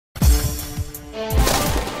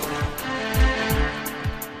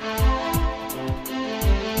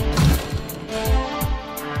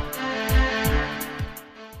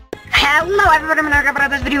everybody, I'm gonna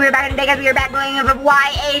about this video. We're back today, guys. We are back going over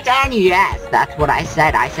YH, and yes, that's what I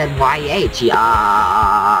said. I said YH,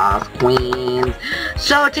 yes, queens.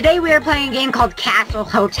 So today we are playing a game called Castle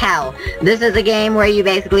Hotel. This is a game where you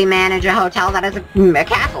basically manage a hotel that is a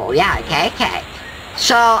castle. Yeah, okay.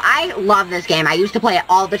 So I love this game. I used to play it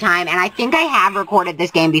all the time, and I think I have recorded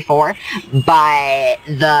this game before, but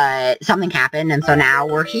something happened, and so now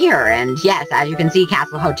we're here. And yes, as you can see,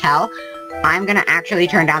 Castle Hotel. I'm gonna actually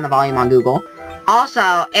turn down the volume on Google.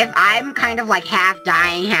 Also, if I'm kind of like half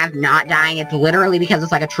dying, half not dying, it's literally because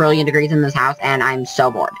it's like 1,000,000,000,000 degrees in this house and I'm so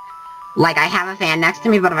bored. Like, I have a fan next to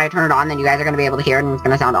me, but if I turn it on, then you guys are gonna be able to hear it and it's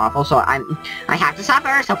gonna sound awful, so I have to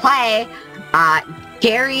suffer, so play!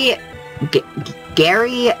 Gary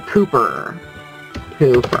Pooper.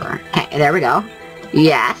 Okay, there we go.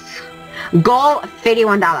 Yes. Goal,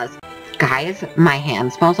 $51. Guys, my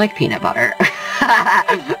hand smells like peanut butter.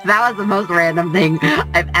 That was the most random thing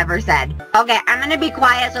I've ever said. Okay, I'm gonna be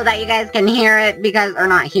quiet so that you guys can hear it or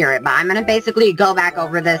not hear it, but I'm gonna basically go back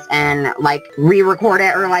over this and, like, re-record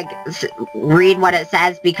it or, like, read what it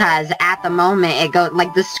says because at the moment it goes,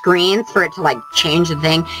 like, the screens for it to, like, change the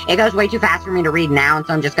thing, it goes way too fast for me to read now, and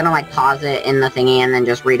so I'm just gonna, like, pause it in the thingy and then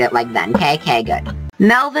just read it like then. Okay, good.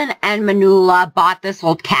 Melvin and Manula bought this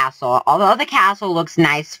old castle. Although the castle looks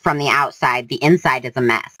nice from the outside, the inside is a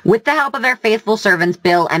mess. With the help of their faithful servants,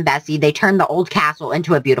 Bill and Bessie, they turned the old castle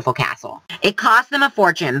into a beautiful castle. It cost them a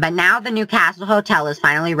fortune, but now the new Castle Hotel is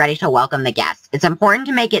finally ready to welcome the guests. It's important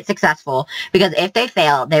to make it successful, because if they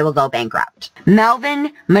fail, they will go bankrupt.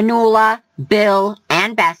 Melvin, Manula, Bill,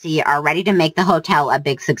 and Bessie are ready to make the hotel a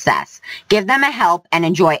big success. Give them a help and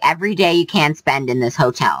enjoy every day you can spend in this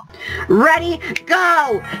hotel. Ready?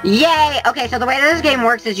 Go! Yay! Okay, so the way that this game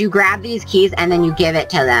works is you grab these keys and then you give it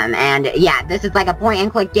to them. And yeah, this is like a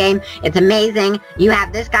point-and-click game. It's amazing. You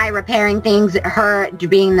have this guy repairing things, her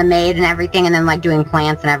being the maid and everything, and then like doing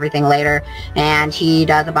plants and everything later. And he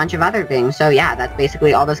does a bunch of other things. So yeah, that's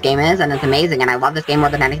basically all this game is, and it's amazing. And I love this game more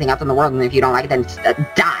than anything else in the world. And if you don't like it, then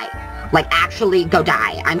die. Like, actually, go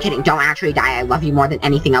die. I'm kidding. Don't actually die. I love you more than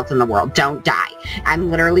anything else in the world. Don't die.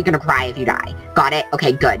 I'm literally gonna cry if you die. Got it?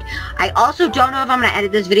 Okay, good. I also don't know if I'm gonna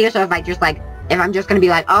edit this video, so if I'm just gonna be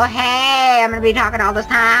like, oh, hey, I'm gonna be talking all this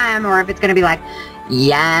time, or if it's gonna be like,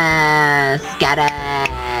 yes, get it.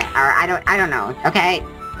 Or, I don't know, okay?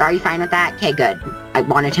 Are you fine with that? Okay, good. I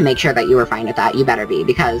wanted to make sure that you were fine with that. You better be,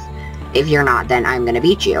 because if you're not, then I'm gonna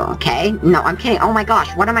beat you, okay? No, I'm kidding. Oh my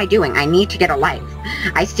gosh, what am I doing? I need to get a life.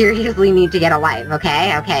 I seriously need to get a life,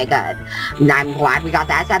 okay? Okay, good. I'm glad we got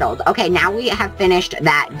that settled. Okay, now we have finished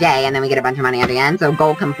that day, and then we get a bunch of money at the end. So,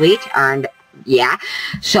 goal complete, earned, yeah.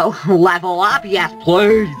 So, level up, yes,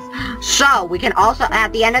 please. So, we can also,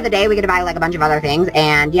 at the end of the day, we get to buy, like, a bunch of other things,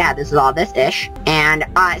 and yeah, this is all this-ish. And,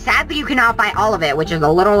 sadly, you cannot buy all of it, which is a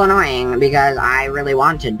little annoying, because I really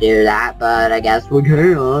want to do that, but I guess we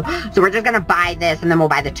can. So, we're just gonna buy this, and then we'll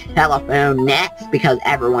buy the telephone next, because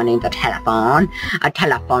everyone needs a telephone. A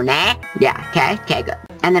telephone, eh? Yeah, okay, good.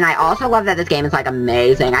 And then I also love that this game is, like,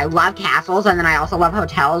 amazing. I love castles, and then I also love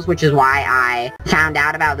hotels, which is why I found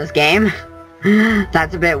out about this game.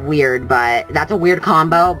 That's a bit weird, but that's a weird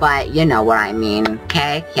combo, but you know what I mean.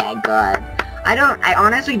 Okay, good. I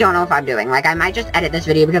honestly don't know if I'm doing. Like, I might just edit this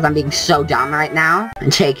video because I'm being so dumb right now.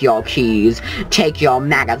 Take your keys. Take your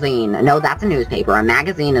magazine. No, that's a newspaper. A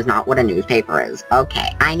magazine is not what a newspaper is.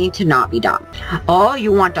 Okay, I need to not be dumb. Oh,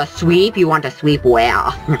 you want to sweep? You want to sweep where?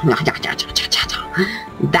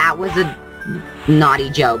 That was a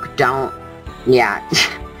naughty joke. Don't. Yeah.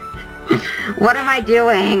 What am I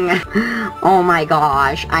doing? Oh my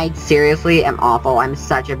gosh, I seriously am awful. I'm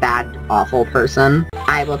such a bad, awful person.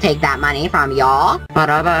 I will take that money from y'all.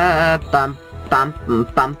 I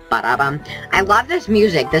love this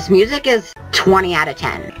music. This music is 20 out of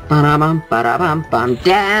 10.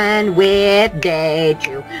 Done with day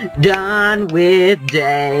 2. Done with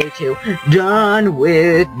day 2. Done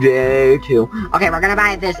with day 2. Okay, we're gonna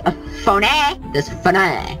buy this phone.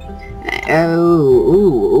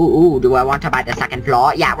 Oh, do I want to buy the second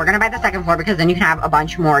floor? Yeah, we're gonna buy the second floor because then you can have a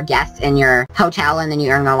bunch more guests in your hotel and then you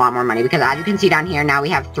earn a lot more money. Because as you can see down here, now we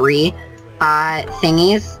have 3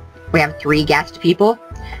 thingies. We have 3 guest people.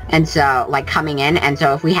 And so, like, coming in, and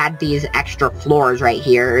so if we had these extra floors right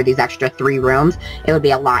here, or these extra 3 rooms, it would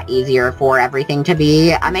be a lot easier for everything to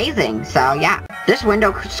be amazing. So, yeah. This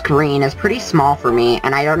window screen is pretty small for me,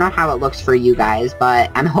 and I don't know how it looks for you guys, but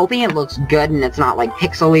I'm hoping it looks good and it's not, like,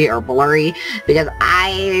 pixely or blurry, because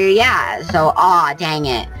yeah, so, aw, dang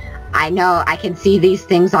it. I know I can see these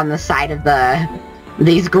things on the side of the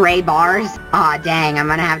These gray bars? Aw, dang, I'm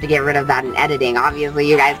gonna have to get rid of that in editing. Obviously,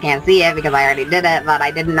 you guys can't see it because I already did it, but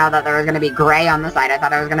I didn't know that there was gonna be gray on the side. I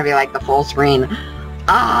thought it was gonna be like the full screen.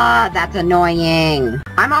 Ah, that's annoying.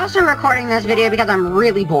 I'm also recording this video because I'm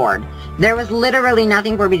really bored. There was literally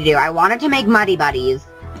nothing for me to do. I wanted to make Muddy Buddies.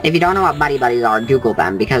 If you don't know what Muddy Buddies are, Google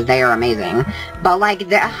them because they are amazing. But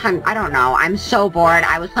like, I don't know. I'm so bored.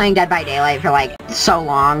 I was playing Dead by Daylight for like so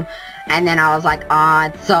long. And then I was like, oh,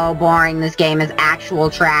 it's so boring. This game is actual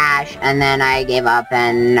trash. And then I gave up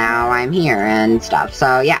and now I'm here and stuff.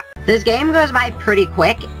 So yeah, this game goes by pretty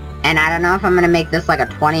quick. And I don't know if I'm going to make this like a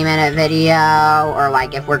 20-minute video or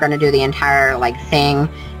like if we're going to do the entire like thing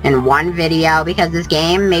in one video, because this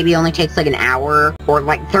game maybe only takes like an hour or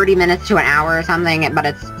like 30 minutes to an hour or something, but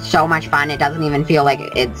it's so much fun. It doesn't even feel like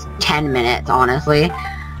it's 10 minutes, honestly.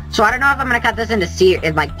 So I don't know if I'm going to cut this into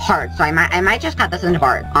like parts. So I might just cut this into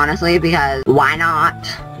parts, honestly, because why not?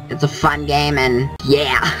 It's a fun game, and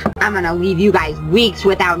yeah, I'm gonna leave you guys weeks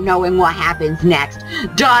without knowing what happens next.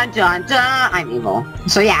 Dun dun dun! I'm evil.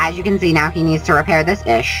 So yeah, as you can see now, he needs to repair this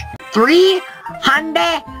ish. $300.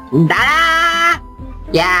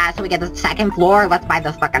 Yeah, so we get the second floor. Let's buy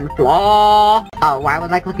the second floor. Oh, why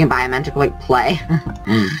was I clicking buy? I meant to click play.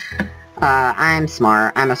 I'm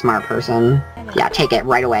smart. I'm a smart person. Yeah, take it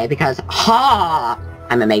right away because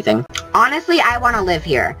I'm amazing. Honestly, I want to live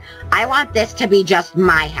here. I want this to be just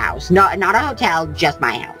my house. No, not a hotel, just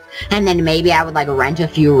my house. And then maybe I would like rent a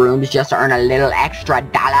few rooms just to earn a little extra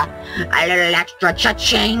dollar. A little extra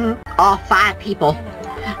cha-ching. Oh, 5 people.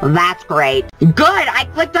 That's great. Good! I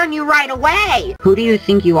clicked on you right away! Who do you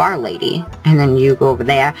think you are, lady? And then you go over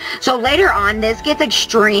there. So later on, this gets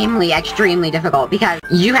extremely, extremely difficult because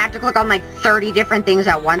you have to click on like 30 different things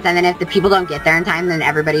at once, and then if the people don't get there in time, then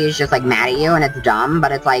everybody is just like mad at you, and it's dumb,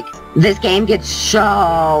 but it's like, this game gets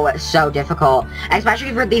so, so difficult.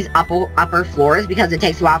 Especially for these upper floors, because it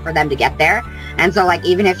takes a while for them to get there. And so like,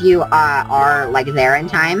 even if you are like there in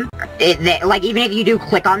time, like even if you do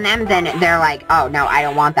click on them, then they're like, oh no, I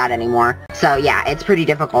don't want that anymore. So yeah, it's pretty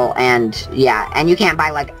difficult, and yeah, and you can't buy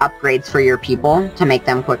like upgrades for your people to make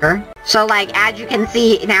them quicker. So like, as you can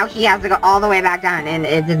see, now he has to go all the way back down, and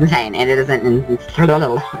it's insane. It is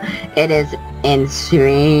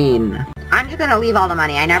insane. I'm just gonna leave all the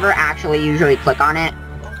money. I never actually usually click on it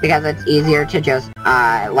because it's easier to just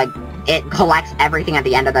like, it collects everything at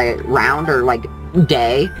the end of the round or like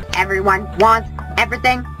day. Everyone wants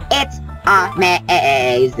everything. It's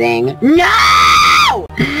amazing. No!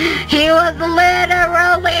 He was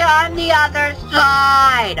literally on the other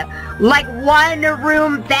side. Like 1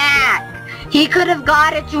 room back. He could have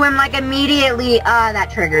got it to him like immediately. That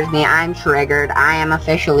triggers me. I'm triggered. I am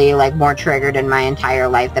officially like more triggered in my entire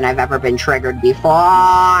life than I've ever been triggered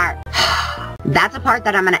before. That's a part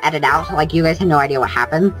that I'm gonna edit out, so like you guys have no idea what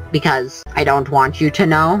happened, because I don't want you to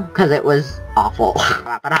know, because it was awful.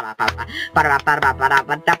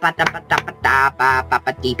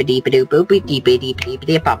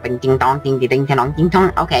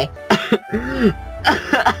 Okay.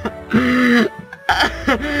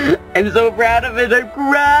 I'm so proud of it, I'm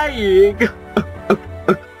crying.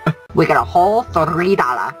 We got a whole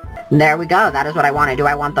 $3. There we go, that is what I wanted. Do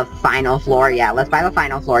I want the final floor? Yeah, let's buy the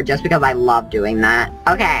final floor just because I love doing that.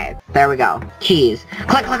 Okay, there we go. Keys.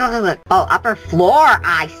 Click, click, click, click. Oh, upper floor,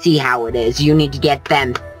 I see how it is. You need to get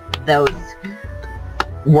those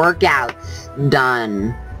workouts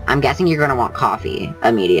done. I'm guessing you're gonna want coffee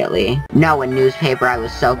immediately. No, a newspaper, I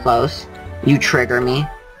was so close. You trigger me.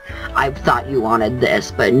 I thought you wanted this,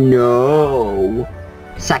 but no.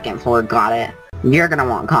 Second floor, got it. You're gonna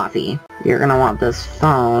want coffee. You're gonna want this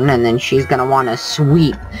phone, and then she's gonna want to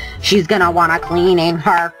sweep. She's gonna want to clean, and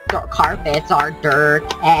her carpets are dirty.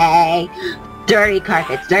 Dirty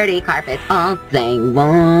carpets, all day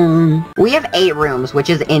long. We have 8 rooms, which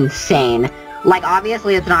is insane. Like,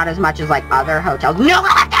 obviously, it's not as much as, like, other hotels. No,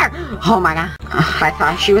 not there! Oh my god. I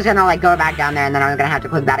thought she was gonna, like, go back down there, and then I was gonna have to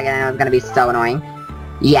click that again, and it was gonna be so annoying.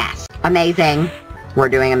 Yes. Amazing. We're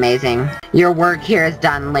doing amazing. Your work here is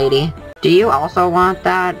done, lady. Do you also want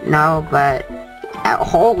that? No, but...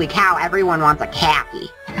 holy cow, everyone wants a cafe.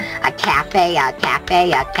 A cafe, a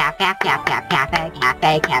cafe, a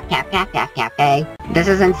cafe. This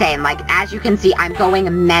is insane. Like, as you can see, I'm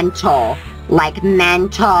going mental. Like,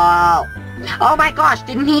 mental. Oh my gosh,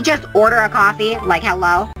 didn't he just order a coffee? Like,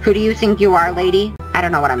 hello? Who do you think you are, lady? I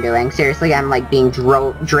don't know what I'm doing. Seriously, I'm like being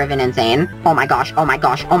driven insane. Oh my gosh, oh my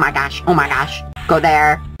gosh, oh my gosh, oh my gosh. Go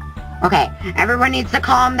there. Okay, everyone needs to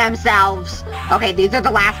calm themselves. Okay, these are the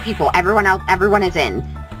last people. Everyone else, everyone is in.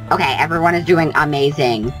 Okay, everyone is doing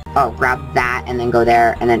amazing. Oh, grab that and then go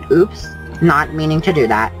there and then oops. Not meaning to do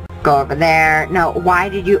that. Go over there. No, why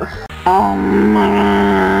did you... Oh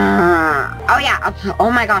yeah, oh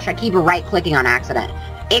my gosh, I keep right-clicking on accident.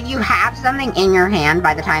 If you have something in your hand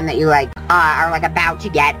by the time that you, like, are, like, about to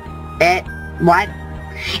get it, what?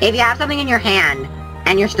 If you have something in your hand,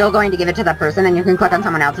 and you're still going to give it to the person, then you can click on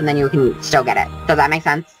someone else, and then you can still get it. Does that make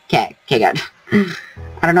sense? Okay, good.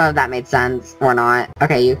 I don't know if that made sense or not.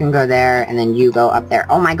 Okay, you can go there, and then you go up there.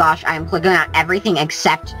 Oh my gosh, I am clicking on everything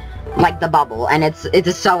except, like, the bubble, and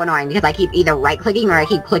it's so annoying because I keep either right-clicking or I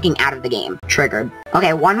keep clicking out of the game. Triggered.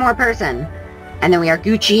 Okay, one more person, and then we are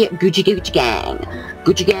Gucci gang.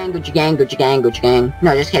 Gucci gang, Gucci gang, Gucci gang, Gucci gang.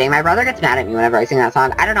 No, just kidding. My brother gets mad at me whenever I sing that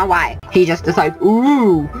song. I don't know why. He just decides,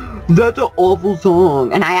 ooh, that's an awful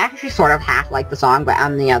song. And I actually sort of half like the song, but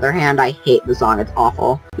on the other hand, I hate the song. It's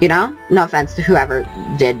awful. You know? No offense to whoever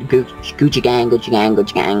did Gucci gang, Gucci gang,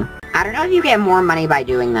 Gucci gang. I don't know if you get more money by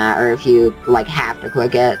doing that, or if you, like, have to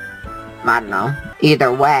click it. I don't know.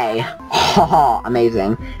 Either way. Oh,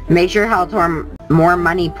 amazing. Make sure health or more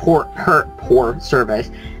money per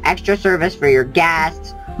service. Extra service for your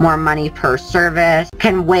guests. More money per service.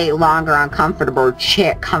 Can wait longer on comfortable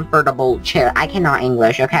chair. I cannot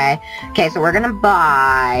English, okay? Okay, so we're gonna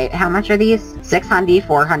buy... How much are these? 600,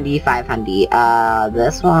 400, 500.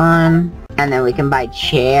 This one. And then we can buy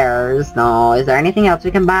chairs. No, is there anything else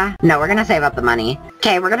we can buy? No, we're gonna save up the money.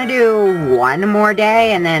 Okay, we're gonna do one more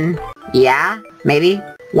day and then... Yeah, maybe.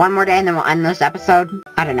 One more day and then we'll end this episode.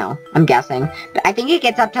 I don't know. I'm guessing. But I think it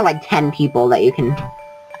gets up to like 10 people that you can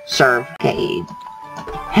serve. Okay.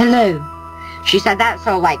 Hello. She said that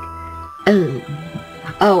so like,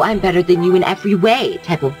 oh, I'm better than you in every way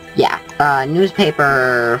type of, yeah.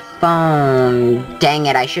 Newspaper, phone, dang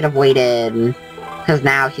it, I should have waited. Because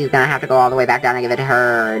now she's gonna have to go all the way back down and give it to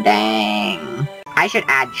her. Dang. I should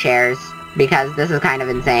add chairs. Because this is kind of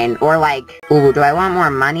insane. Or like, ooh, do I want more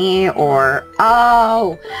money? Or,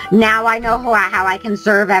 oh, now I know how I can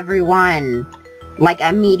serve everyone. Like,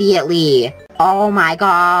 immediately. Oh my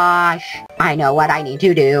gosh. I know what I need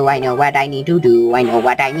to do. I know what I need to do. I know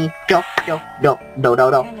what I need to do.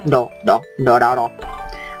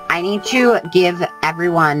 I need to give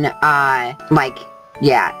everyone, like,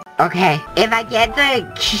 yeah. Okay. If I get the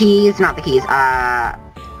keys, not the keys,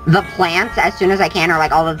 the plants as soon as I can, or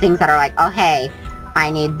like all the things that are like, oh hey, I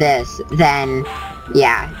need this, then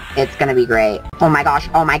yeah, it's gonna be great. Oh my gosh,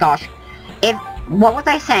 oh my gosh. What was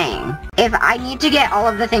I saying? If I need to get all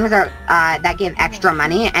of the things that give extra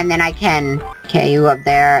money, and then I can, okay, you up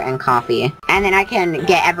there, and coffee. And then I can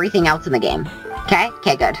get everything else in the game. Okay?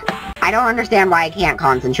 Okay, good. I don't understand why I can't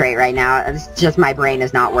concentrate right now. It's just my brain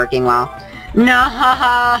is not working well. No,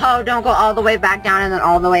 don't go all the way back down and then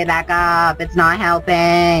all the way back up. It's not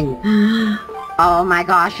helping. Oh my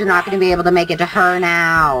gosh, you're not going to be able to make it to her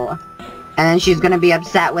now. And then she's going to be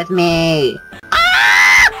upset with me.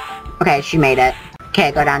 Ah! Okay, she made it.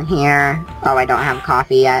 Okay, go down here. Oh, I don't have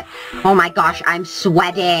coffee yet. Oh my gosh, I'm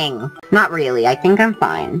sweating. Not really, I think I'm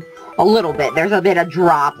fine. A little bit. There's a bit of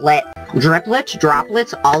droplets,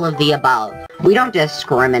 droplets, all of the above. We don't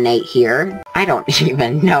discriminate here. I don't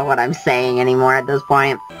even know what I'm saying anymore at this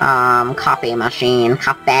point. Coffee machine.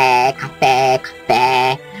 Coffee.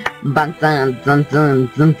 Bun, dun, dun,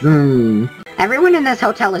 dun, dun, dun. Everyone in this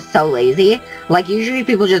hotel is so lazy. Like, usually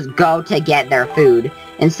people just go to get their food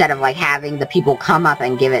instead of, like, having the people come up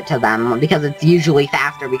and give it to them, because it's usually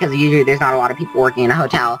faster, because usually there's not a lot of people working in a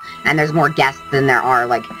hotel, and there's more guests than there are,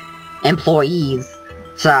 like, employees.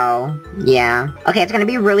 So, yeah. Okay, it's gonna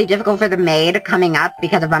be really difficult for the maid coming up,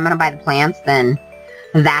 because if I'm gonna buy the plants, then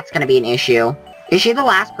that's gonna be an issue. Is she the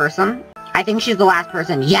last person? I think she's the last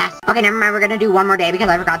person. Yes! Okay, never mind, we're gonna do one more day, because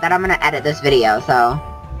I forgot that I'm gonna edit this video, so...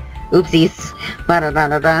 Oopsies. I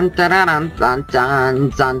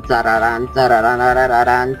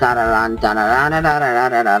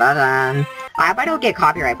hope I don't get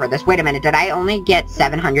copyright for this. Wait a minute, did I only get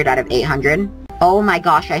 700 out of 800? Oh my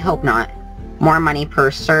gosh, I hope not. More money per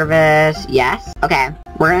service. Yes. Okay.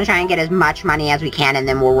 We're gonna try and get as much money as we can, and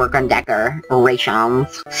then we'll work on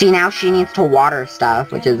decorations. See, now she needs to water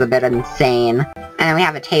stuff, which is a bit insane. And then we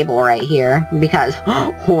have a table right here, because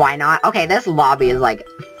why not? Okay, this lobby is, like,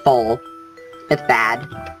 full. It's bad.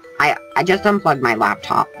 I just unplugged my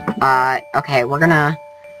laptop. Okay, we're gonna...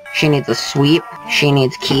 She needs a sweep. She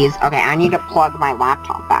needs keys. Okay, I need to plug my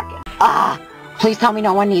laptop back in. Ah! Please tell me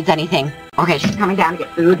no one needs anything. Okay, she's coming down to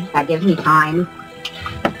get food. That gives me time.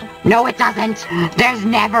 No, it doesn't. There's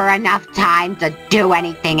never enough time to do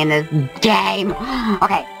anything in this game.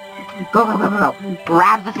 Okay. Go.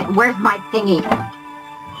 Grab the thing. Where's my thingy?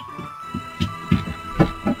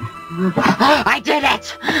 I did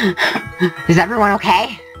it! Is everyone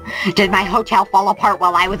okay?